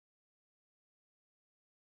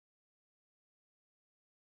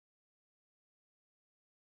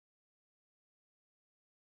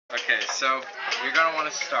Okay, so you're going to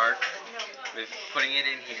want to start with putting it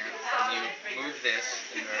in here, and you move this,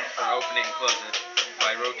 or open it and close it,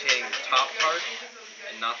 by rotating the top part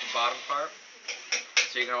and not the bottom part.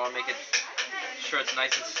 So you're going to want to make it sure it's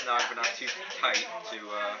nice and snug, but not too tight to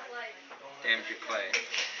damage your clay.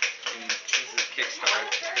 And this is Kickstarter.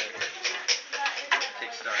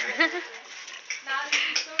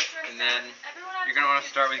 And then you're going to want to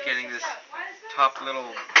start with getting this top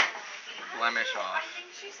little blemish off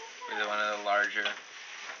with one of the larger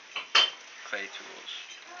clay tools.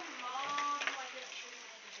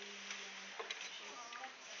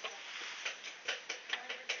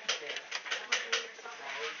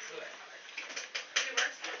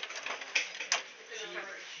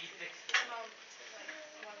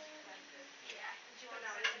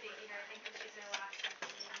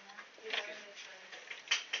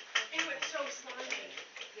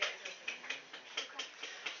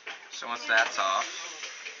 So once that's off,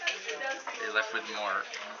 you're left with more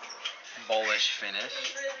bowlish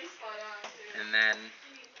finish. And then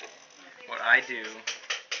what I do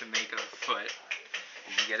to make a foot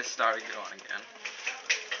is you get it started going again.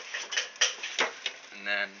 And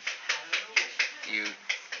then you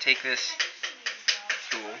take this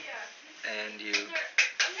tool and you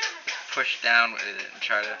push down with it and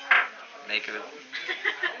try to make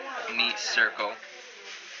a neat circle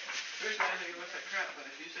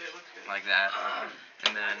like that.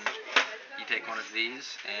 And then you take one of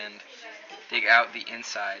these and dig out the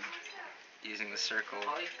inside using the circle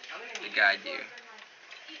to guide you.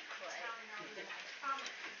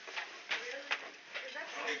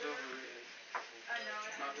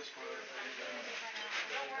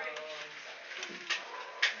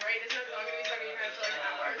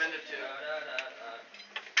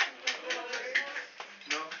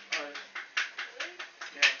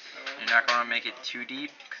 You're not going to make it too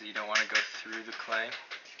deep because you don't want to go through the clay,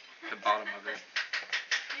 the bottom of it.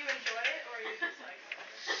 Do you enjoy it, or are you just like,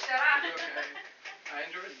 shut up? Okay. I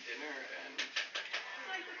enjoyed dinner and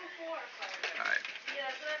like the before part. Alright,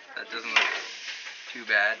 that doesn't look too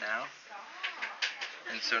bad now.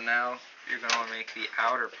 And so now you're going to want to make the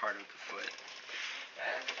outer part of the foot.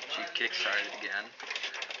 She kickstarted again.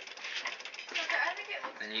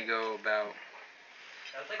 Then you go about,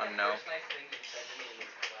 I don't know,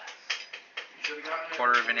 a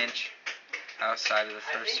quarter of an inch outside of the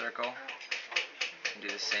first circle. And do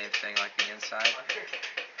the same thing like the inside.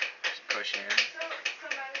 Just push in.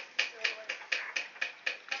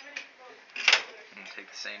 And take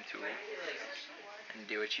the same tool and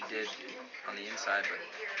do what you did on the inside, but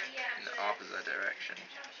in the opposite direction.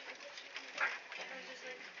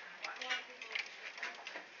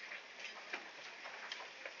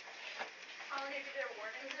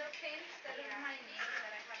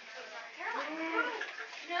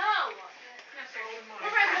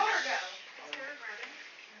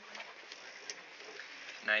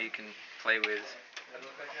 Now you can play with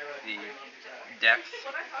the depth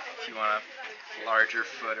if you want a larger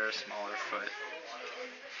foot or a smaller foot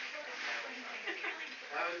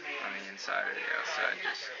on the inside or the outside.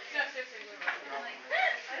 Just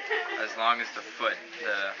as long as the foot,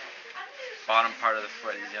 the bottom part of the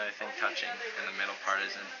foot is the only thing touching and the middle part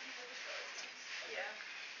isn't.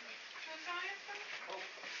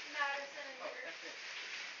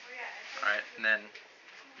 Alright, and then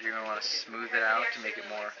you're going to want to smooth it out to make it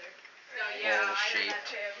more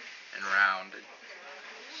bowl-shaped and rounded.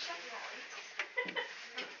 Does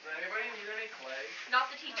anybody need any clay? Not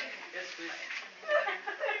the teacher. Yes, please.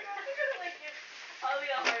 I'll be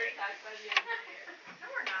a heart attack by the end of the year. No,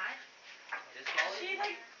 we're not. She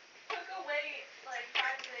Took away 5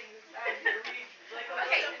 things out of your week.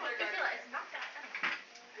 Okay, Priscilla, it's not that.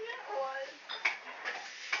 Yeah, it was.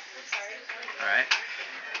 I'm sorry. Alright.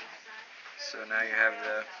 So now you have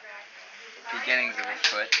the beginnings of a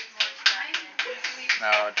foot.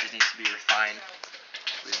 Now it just needs to be refined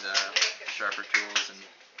with sharper tools and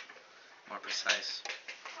more precise.